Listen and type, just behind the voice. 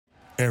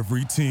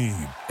Every team,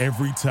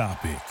 every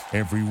topic,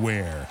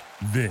 everywhere.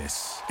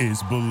 This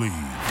is Believe.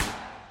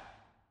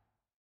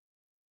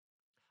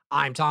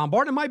 I'm Tom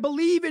Barton. My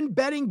Believe in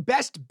Betting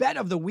best bet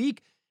of the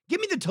week. Give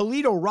me the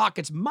Toledo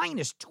Rockets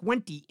minus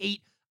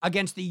 28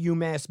 against the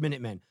UMass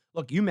Minutemen.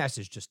 Look, UMass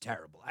is just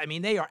terrible. I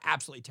mean, they are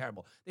absolutely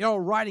terrible. They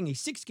are riding a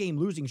 6-game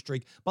losing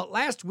streak, but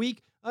last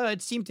week,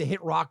 it seemed to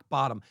hit rock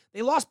bottom.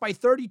 They lost by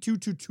 32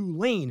 to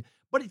Tulane,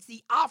 but it's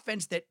the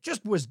offense that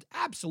just was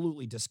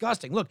absolutely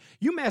disgusting. Look,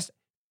 UMass,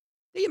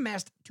 they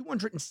amassed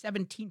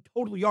 217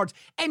 total yards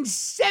and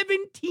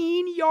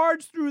 17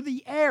 yards through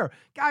the air.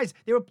 Guys,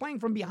 they were playing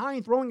from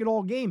behind, throwing it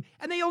all game,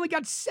 and they only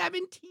got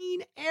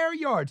 17 air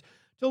yards.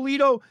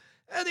 Toledo,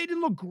 they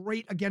didn't look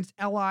great against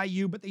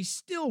LIU, but they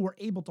still were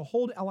able to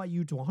hold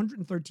LIU to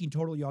 113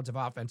 total yards of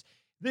offense.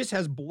 This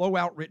has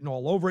blowout written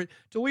all over it.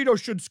 Toledo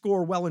should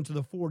score well into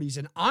the 40s,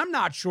 and I'm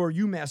not sure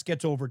UMass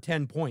gets over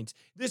 10 points.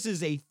 This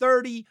is a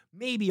 30,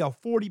 maybe a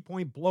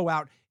 40-point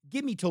blowout.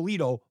 Give me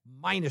Toledo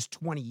minus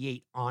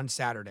 28 on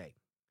Saturday.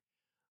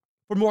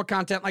 For more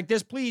content like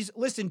this, please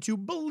listen to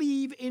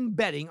Believe in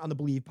Betting on the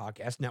Believe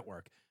Podcast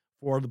Network.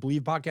 For the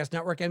Believe Podcast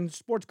Network and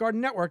Sports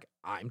Garden Network,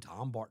 I'm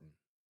Tom Barton.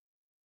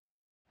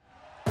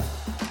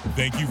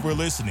 Thank you for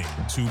listening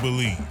to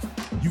Believe.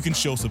 You can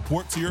show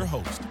support to your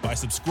host by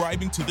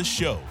subscribing to the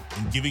show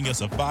and giving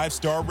us a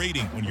 5-star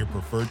rating on your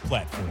preferred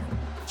platform.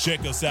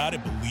 Check us out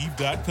at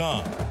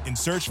Believe.com and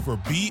search for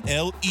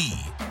BLEAV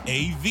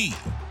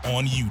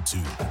on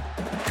YouTube.